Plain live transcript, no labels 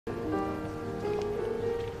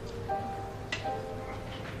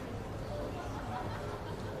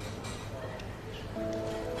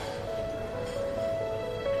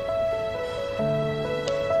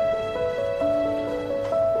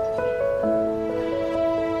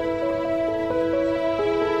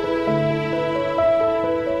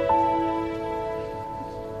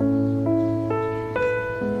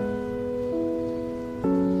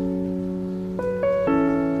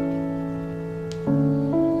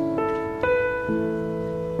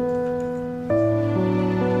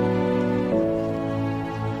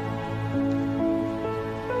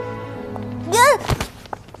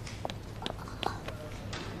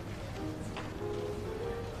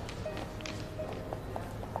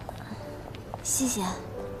谢谢。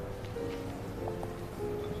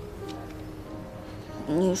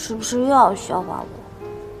你是不是又要笑话我？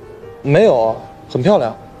没有，很漂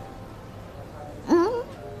亮。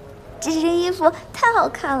这身衣服太好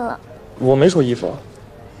看了。我没说衣服。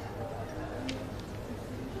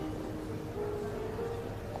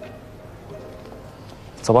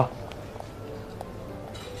走吧。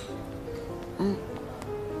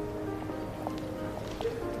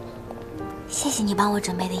谢谢你帮我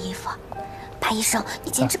准备的衣服，巴医生，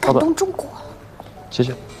你简直感动中国了。谢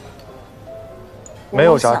谢。没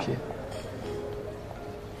有扎皮。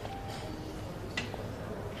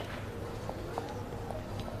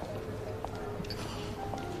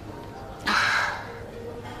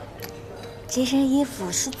这身衣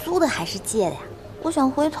服是租的还是借的呀？我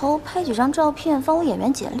想回头拍几张照片放我演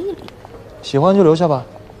员简历里。喜欢就留下吧。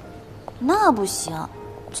那不行，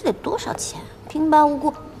这得多少钱？平白无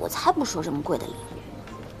故，我才不收这么贵的礼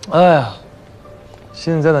物。哎呀，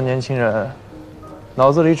现在的年轻人，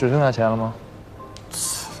脑子里只剩下钱了吗？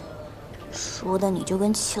说的你就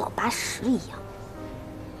跟七老八十一样。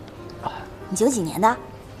你90几年的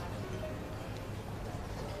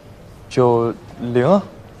？90啊。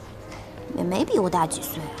也没比我大几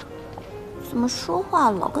岁啊，怎么说话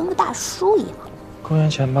老跟个大叔一样？公元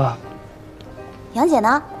前吧。杨姐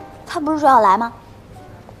呢？她不是说要来吗？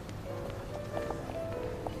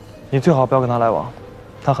你最好不要跟他来往，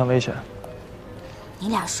他很危险。你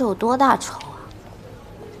俩是有多大仇啊？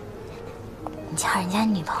你抢人家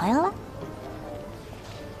女朋友了？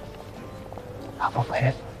他不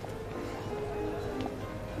配。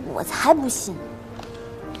我才不信！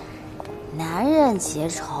男人结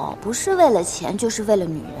仇不是为了钱，就是为了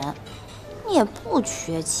女人。你也不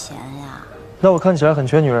缺钱呀。那我看起来很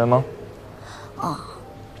缺女人吗？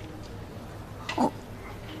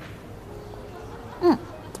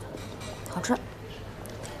好吃。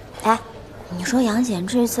哎，你说杨戬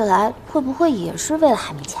这次来会不会也是为了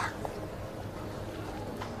海米钱？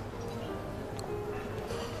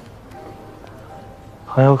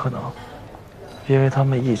很有可能，因为他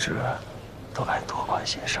们一直都爱多管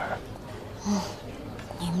闲事儿。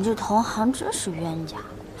你们这同行真是冤家。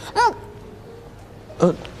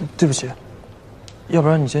对不起，要不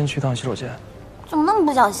然你先去趟洗手间。怎么那么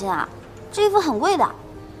不小心啊？这衣服很贵的。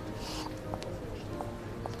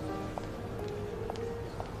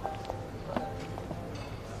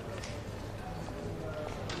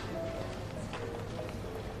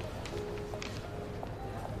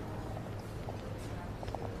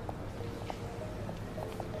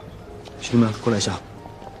兄弟们，过来一下。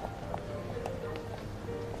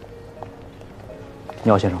你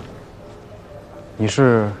好，先生。你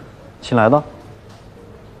是新来的？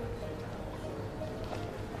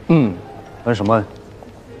问什么问？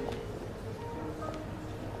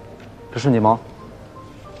这是你吗？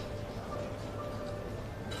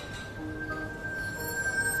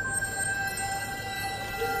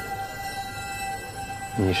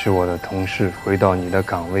你是我的同事，回到你的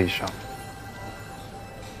岗位上。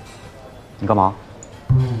你干嘛？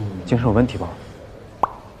精神有问题吧？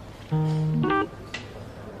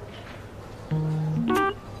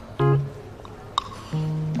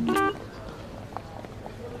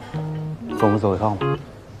跟我们走一趟吧。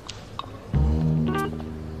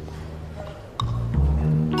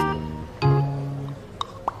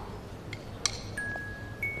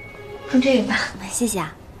用这个吧，谢谢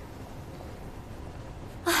啊。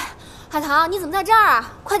哎，海棠，你怎么在这儿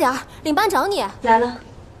啊？快点儿，领班找你。来了。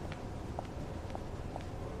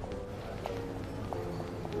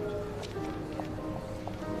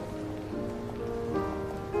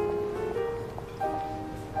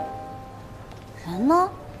人呢？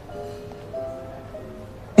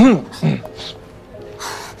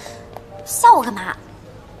笑我干嘛？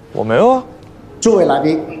我没有啊。诸位来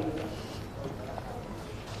宾，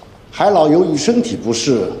海老由于身体不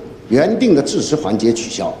适，原定的致辞环节取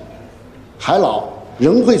消。海老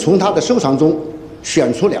仍会从他的收藏中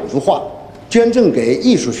选出2幅画，捐赠给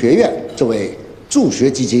艺术学院作为助学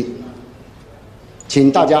基金，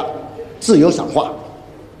请大家自由赏画。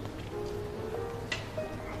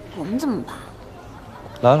我们怎么办？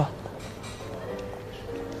来了。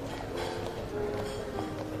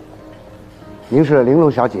您是玲珑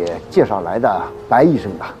小姐介绍来的白医生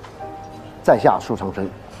吧？在下苏长生，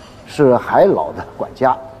是海老的管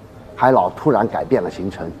家。海老突然改变了行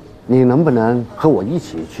程，你能不能和我一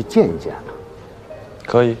起去见一见呢？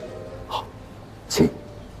可以。好，请。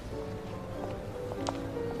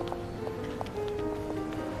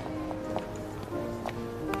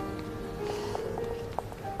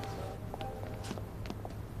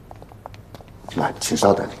来，请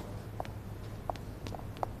稍等。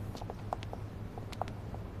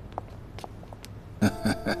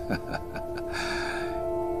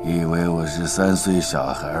以为我是3岁小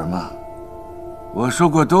孩吗？我说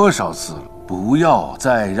过多少次了，不要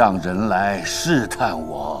再让人来试探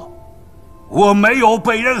我。我没有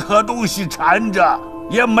被任何东西缠着，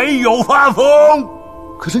也没有发疯。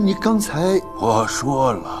可是你刚才……我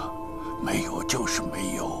说了，没有就是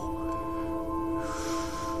没有。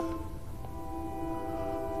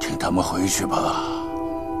请他们回去吧。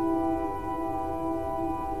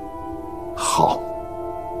好。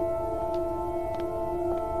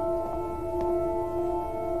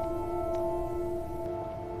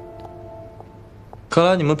看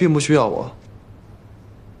来你们并不需要我。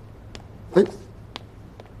哎，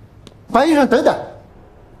白医生，等等。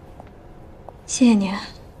谢谢你。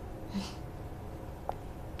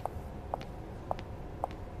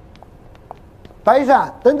白医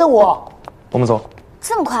生，等等我。我们走。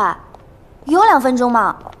这么快？有2分钟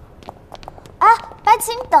吗？哎，白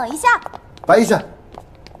起，你等一下。白医生，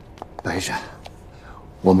白医生，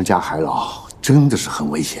我们家海老真的是很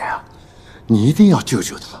危险啊，你一定要救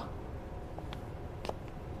救他。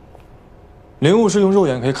灵物是用肉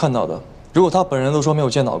眼可以看到的，如果他本人都说没有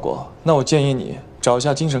见到过，那我建议你找一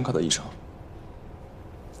下精神科的医生。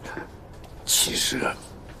其实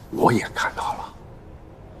我也看到了。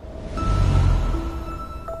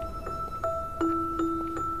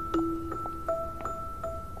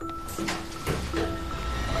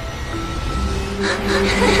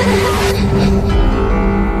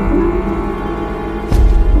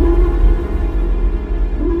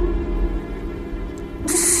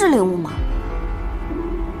这是灵物吗？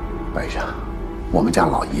白医生，我们家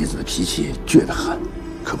老爷子脾气倔得很，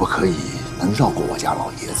可不可以能绕过我家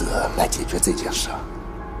老爷子来解决这件事啊？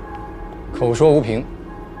口说无凭，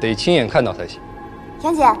得亲眼看到才行。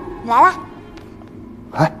杨姐，你来啦。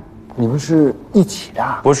哎，你们是一起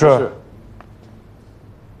的？不是。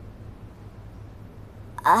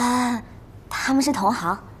啊，他们是同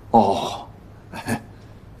行。哦，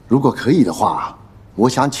如果可以的话，我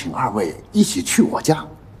想请2位一起去我家，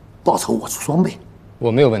报仇我出双倍。我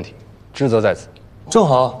没有问题，职责在此。正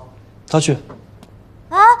好，他去。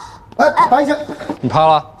啊！哎，白医生，你怕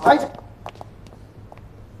了？白医生，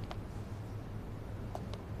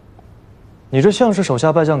你这像是手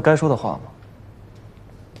下败将该说的话吗？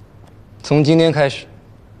从今天开始，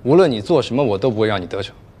无论你做什么，我都不会让你得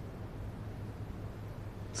逞。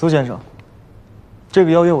苏先生，这个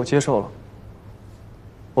邀约我接受了。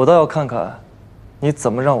我倒要看看，你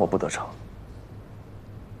怎么让我不得逞。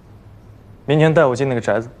明天带我进那个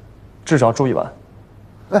宅子，至少住1晚。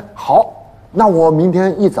哎，好，那我明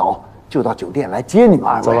天一早就到酒店来接你们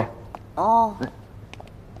2位。走了。哦，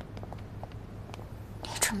你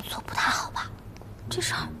这么做不太好吧？这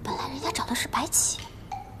事儿本来人家找的是白起，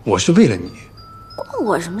我是为了你，关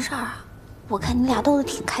我什么事儿啊？我看你俩斗得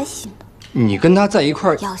挺开心的。你跟他在一块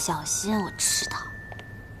儿要小心，我知道。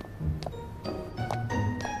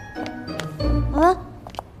嗯，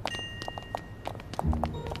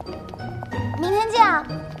明天见啊。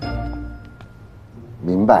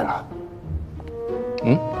明白了。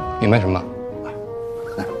嗯，明白什么？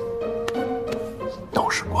都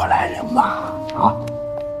是过来人嘛，啊？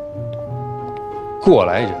过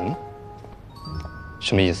来人？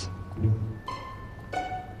什么意思？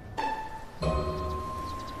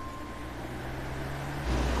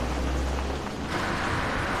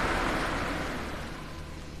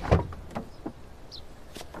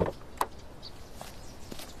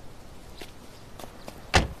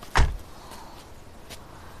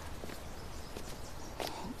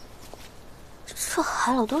这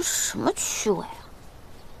海老都是什么趣味啊？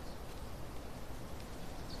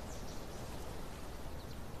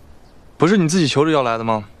不是你自己求着要来的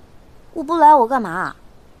吗？我不来我干嘛？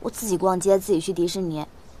我自己逛街，自己去迪士尼，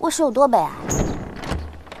我是有多悲哀？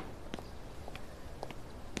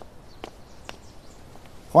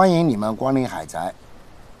欢迎你们光临海宅，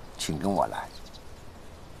请跟我来。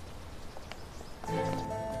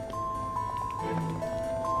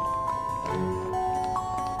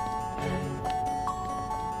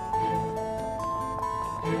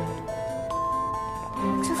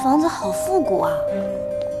这房子好复古啊！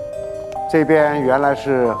这边原来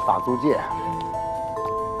是法租界，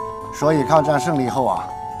所以抗战胜利后啊，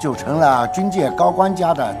就成了军界高官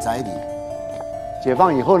家的宅邸。解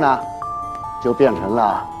放以后呢，就变成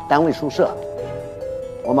了单位宿舍。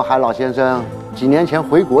我们海老先生几年前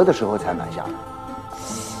回国的时候才买下的。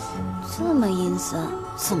这么阴森，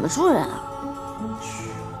怎么住人啊？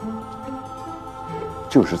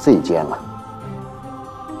就是这一间了，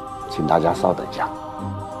请大家稍等一下。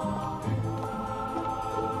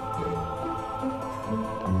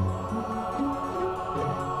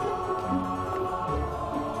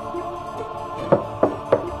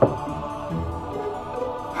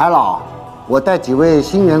海老，我带几位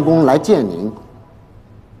新员工来见您。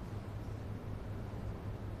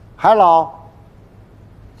海老，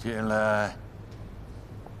进来。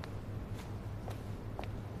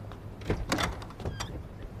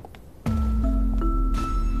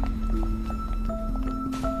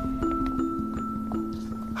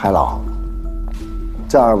海老，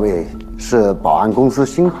这2位是保安公司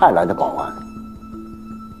新派来的保安，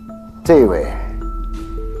这位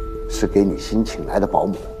是给你新请来的保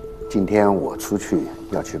姆。今天我出去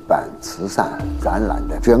要去办慈善展览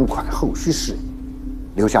的捐款后续事宜，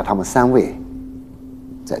留下他们3位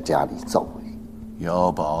在家里照顾你。要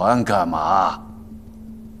保安干嘛？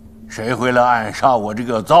谁会来暗杀我这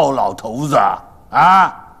个糟老头子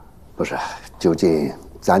啊？不是，究竟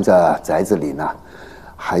咱这宅子里呢，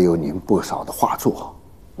还有您不少的画作，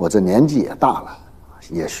我这年纪也大了，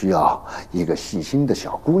也需要一个细心的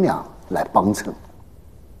小姑娘来帮衬。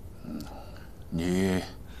你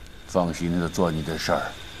放心的做你的事儿。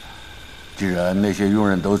既然那些佣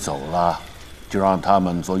人都走了，就让他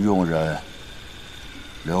们做佣人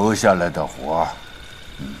留下来的活儿。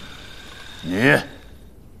你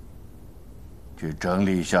去整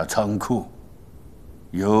理一下仓库，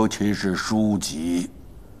尤其是书籍，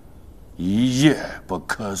一页不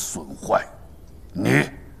可损坏。你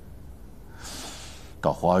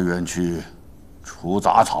到花园去除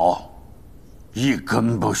杂草，一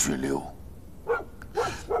根不许留。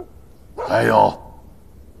还有，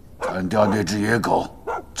砍掉那只野狗，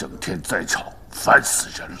整天在吵，烦死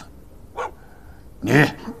人了。你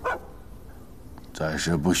暂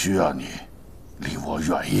时不需要你，离我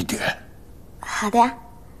远一点。好的呀。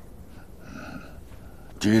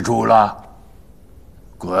记住了，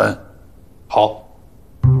滚。好。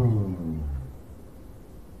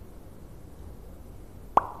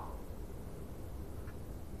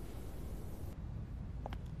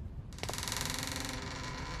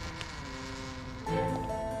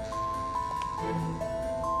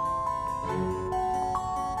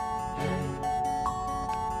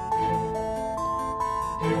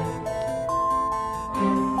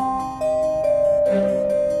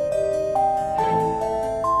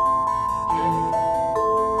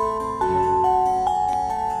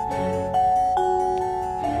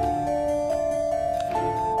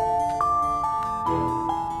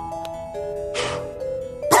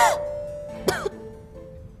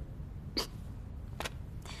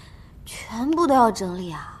全部都要整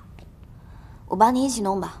理啊！我帮你一起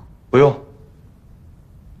弄吧。不用。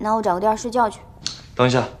那我找个地儿睡觉去。等一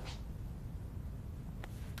下。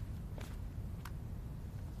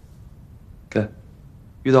给，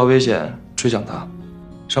遇到危险吹响它，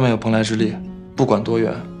上面有蓬莱之力，不管多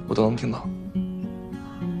远我都能听到。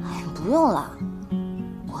哎，不用了。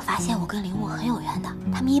我发现我跟灵物很有缘的，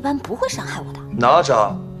他们一般不会伤害我的。拿着。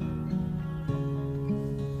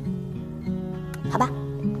好吧。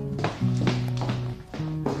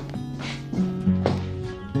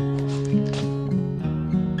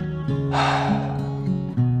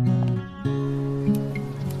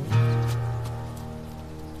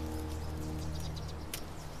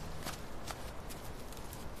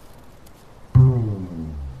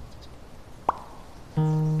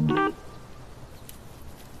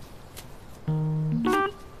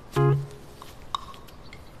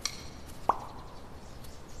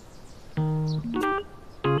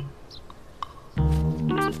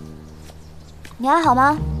你还好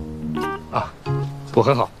吗？啊，我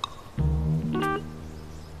很好。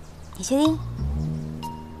你确定？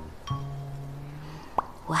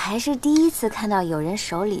我还是第一次看到有人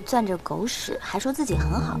手里攥着狗屎，还说自己很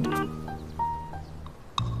好。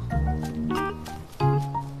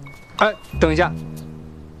哎，等一下。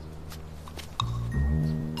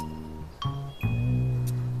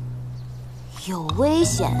有危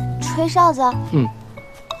险，吹哨子。嗯。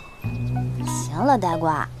行了，呆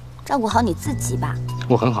瓜。照顾好你自己吧。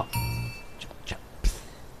我很好。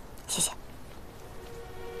谢谢。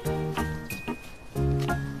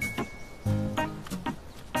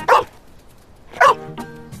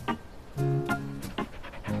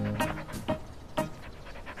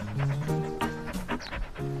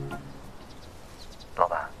老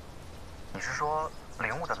板，你是说灵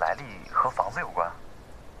物的来历和房子有关？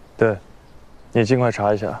对，你尽快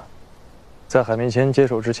查一下，在海明谦接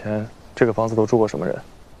手之前，这个房子都住过什么人？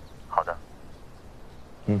好的。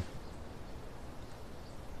嗯。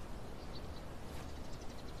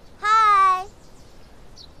嗨。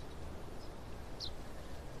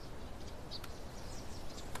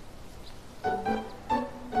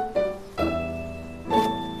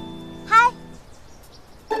嗨。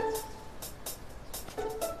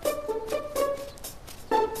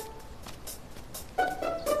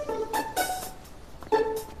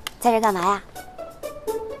在这干嘛呀？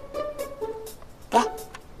给。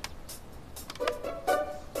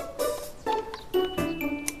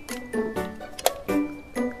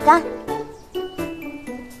干。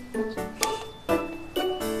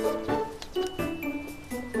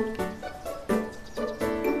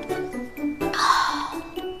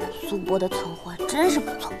苏波的凑合真是不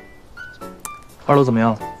错。2楼怎么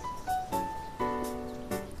样了？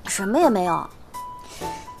什么也没有。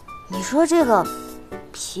你说这个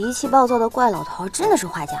脾气暴躁的怪老头真的是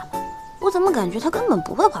画家吗？我怎么感觉他根本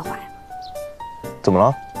不会画画呀？怎么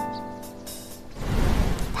了？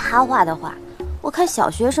他画的画，我看小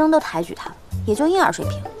学生都抬举他了，也就婴儿水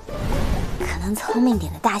平。可能聪明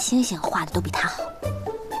点的大猩猩画的都比他好。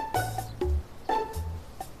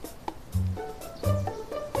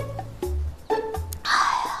哎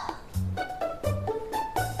呀，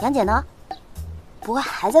杨姐呢？不会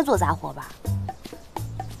还在做杂活吧？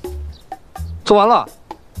做完了。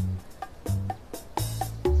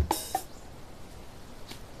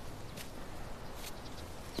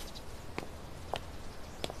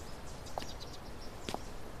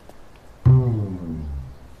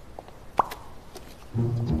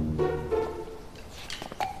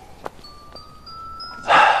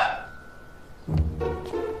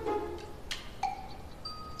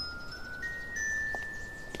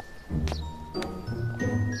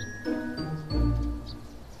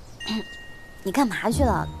你干嘛去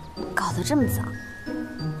了？搞得这么早。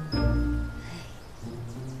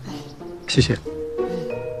谢谢。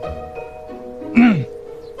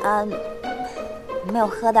没有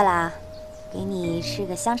喝的啦，给你吃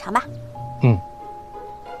个香肠吧。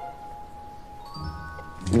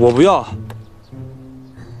我不要。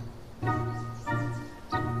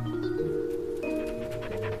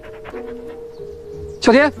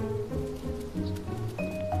小田，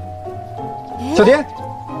小田。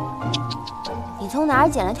你从哪儿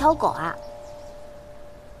捡了条狗啊？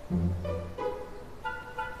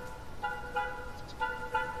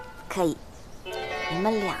可以，你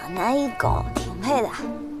们2男1狗挺配的。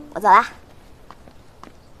我走啦。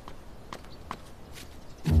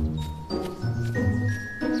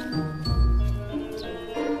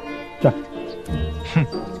这儿，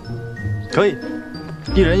可以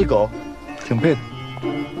，1人1狗，挺配的。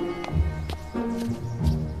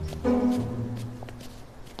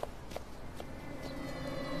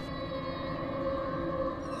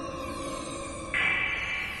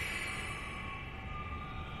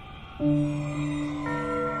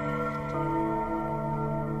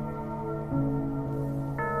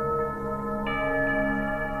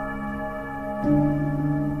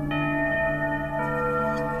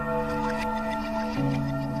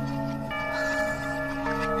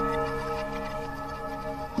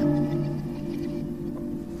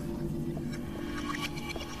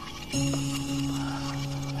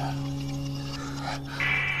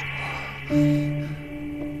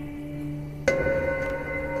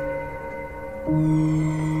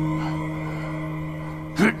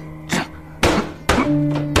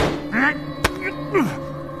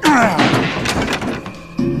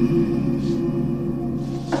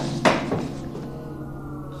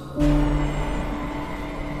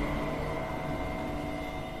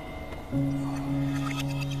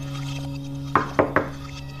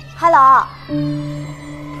Hello。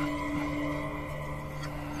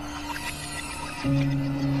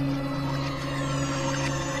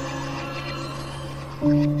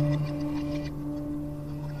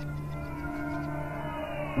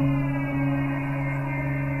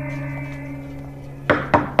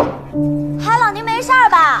Hello， 您没事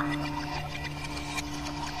吧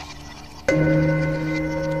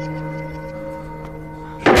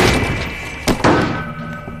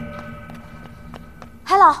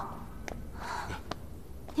？Hello，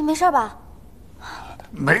 你没事吧？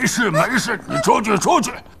没事没事，你出去出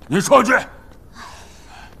去，你出去。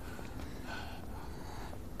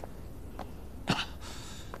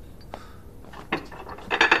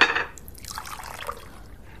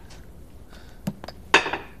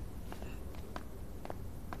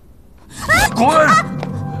滚！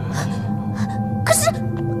可是，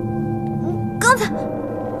刚才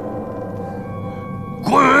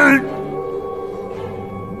滚！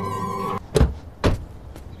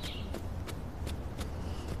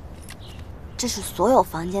这是所有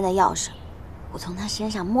房间的钥匙，我从他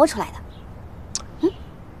身上摸出来的。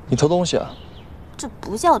你偷东西啊？这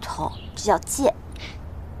不叫偷，这叫借。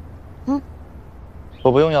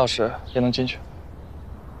我不用钥匙也能进去。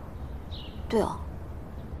对哦。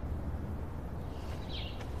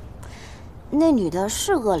那女的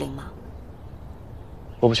是恶灵吗？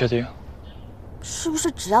我不确定。是不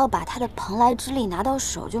是只要把她的蓬莱之力拿到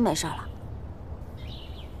手就没事了？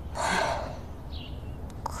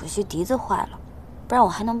可惜笛子坏了，不然我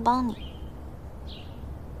还能帮你。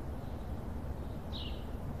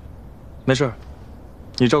没事儿，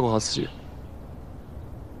你照顾好自己。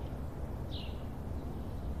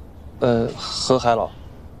和海老。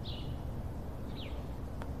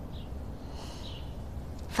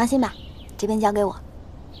放心吧，这边交给我。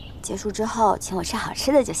结束之后，请我吃好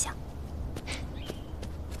吃的就行。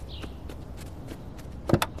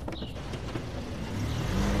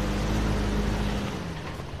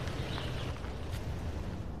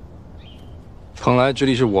看来这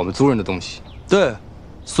里是我们族人的东西。对，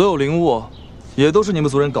所有灵物也都是你们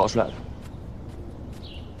族人搞出来的。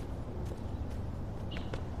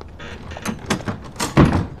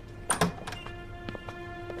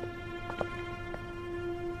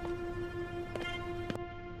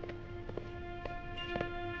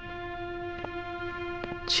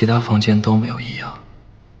其他房间都没有异样，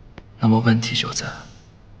那么问题就在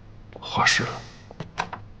画室了。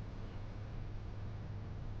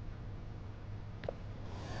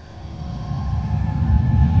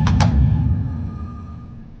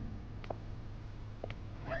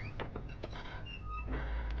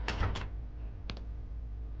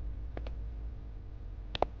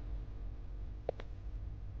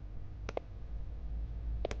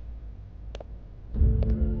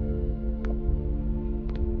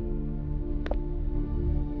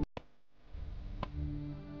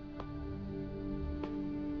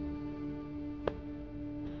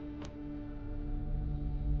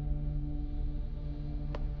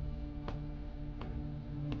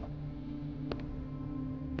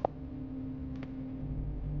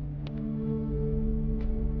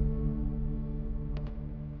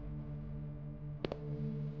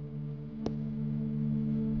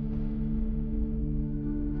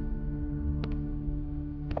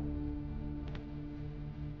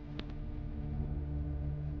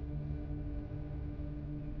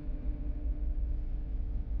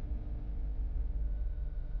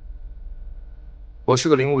我是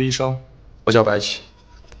个灵物医生，我叫白起。